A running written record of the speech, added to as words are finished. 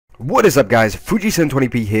What is up guys, Fuji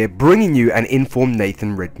 720p here, bringing you an informed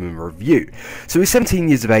Nathan Redmond review. So he's 17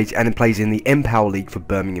 years of age and plays in the Empower League for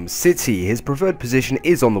Birmingham City. His preferred position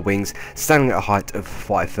is on the wings, standing at a height of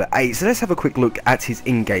 5'8". So let's have a quick look at his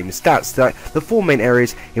in-game stats. The four main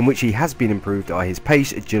areas in which he has been improved are his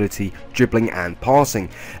pace, agility, dribbling and passing.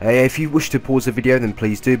 If you wish to pause the video then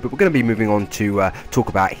please do, but we're going to be moving on to talk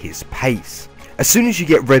about his pace. As soon as you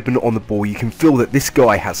get Redmond on the ball, you can feel that this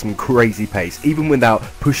guy has some crazy pace, even without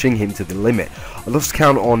pushing him to the limit. I lost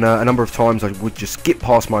count on a number of times I would just skip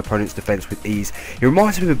past my opponent's defence with ease. He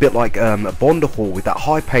reminds me a bit like a Bondahall with that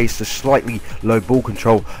high pace to slightly low ball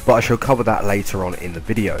control, but I shall cover that later on in the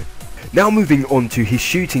video. Now moving on to his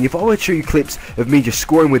shooting, if I were to show you clips of me just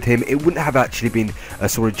scoring with him, it wouldn't have actually been a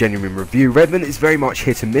sort of genuine review. Redmond is very much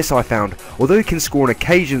hit and miss, I found. Although he can score on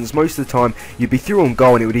occasions, most of the time you'd be through on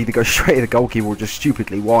goal and it would either go straight at the goalkeeper or just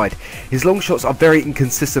stupidly wide. His long shots are very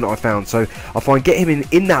inconsistent, I found, so I find get him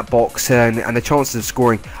in that box and the chances of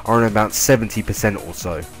scoring are on about 70% or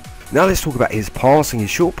so. Now let's talk about his passing. His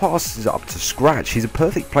short pass is up to scratch. He's a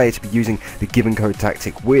perfect player to be using the give and go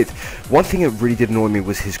tactic with. One thing that really did annoy me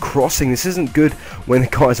was his crossing. This isn't good when the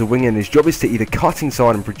guy's a winger and his job is to either cut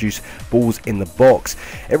inside and produce balls in the box.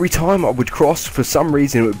 Every time I would cross, for some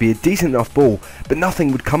reason it would be a decent enough ball, but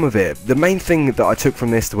nothing would come of it. The main thing that I took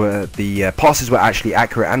from this were the passes were actually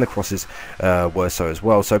accurate and the crosses were so as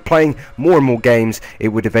well. So playing more and more games, it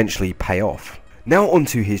would eventually pay off. Now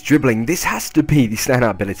onto his dribbling. This has to be the standout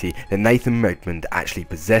ability that Nathan Redmond actually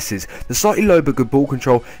possesses. The slightly low but good ball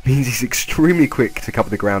control means he's extremely quick to cover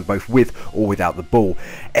the ground both with or without the ball.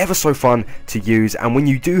 Ever so fun to use, and when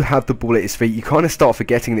you do have the ball at his feet you kind of start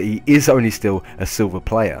forgetting that he is only still a silver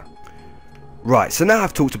player. Right, so now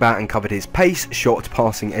I've talked about and covered his pace, shot,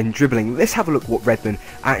 passing and dribbling. Let's have a look what Redmond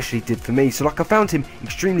actually did for me. So like I found him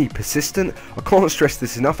extremely persistent. I can't stress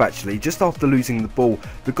this enough actually. Just after losing the ball,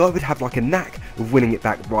 the guy would have like a knack of winning it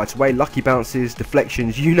back right away. Lucky bounces,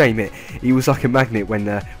 deflections, you name it. He was like a magnet when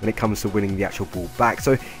it comes to winning the actual ball back.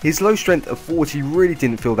 So his low strength of 40 really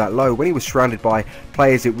didn't feel that low. When he was surrounded by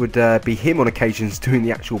players it would be him on occasions doing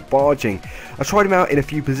the actual barging. I tried him out in a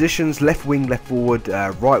few positions, left wing, left forward,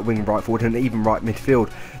 right wing, right forward and even right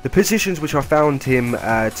midfield. The positions which I found him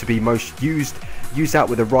to be most used out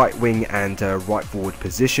with a right wing and right forward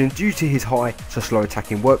position. Due to his high to slow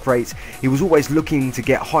attacking work rates, he was always looking to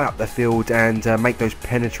get high up the field and make those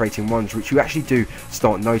penetrating runs, which you actually do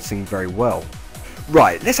start noticing very well.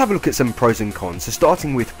 Right, let's have a look at some pros and cons. So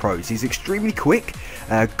starting with pros, he's extremely quick,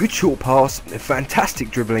 good short pass,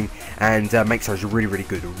 fantastic dribbling and makes those really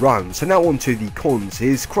good runs. So now on to the cons.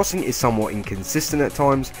 His crossing is somewhat inconsistent at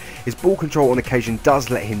times, his ball control on occasion does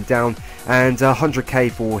let him down, and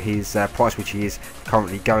 100k for his price which he is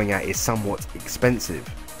currently going at is somewhat expensive.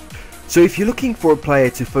 So if you're looking for a player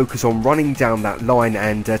to focus on running down that line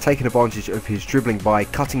and taking advantage of his dribbling by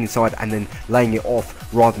cutting inside and then laying it off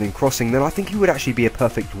rather than crossing, then I think he would actually be a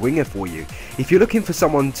perfect winger for you. If you're looking for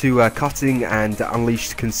someone to cutting and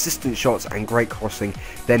unleash consistent shots and great crossing,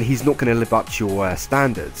 then he's not going to live up to your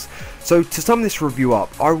standards. So to sum this review up,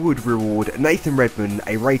 I would reward Nathan Redmond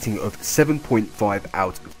a rating of 7.5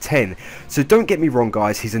 out of 10. So don't get me wrong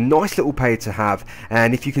guys, he's a nice little player to have,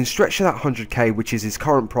 and if you can stretch to that 100k which is his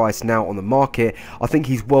current price now on the market, I think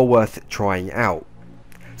he's well worth trying out.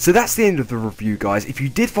 So that's the end of the review guys. If you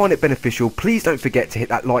did find it beneficial, please don't forget to hit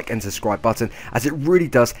that like and subscribe button, as it really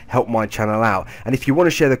does help my channel out. And if you want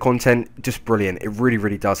to share the content, just brilliant, it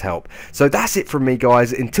really does help. So that's it from me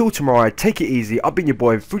guys, until tomorrow, take it easy. I've been your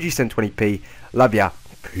boy Fuji 720p, love ya,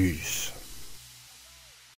 peace.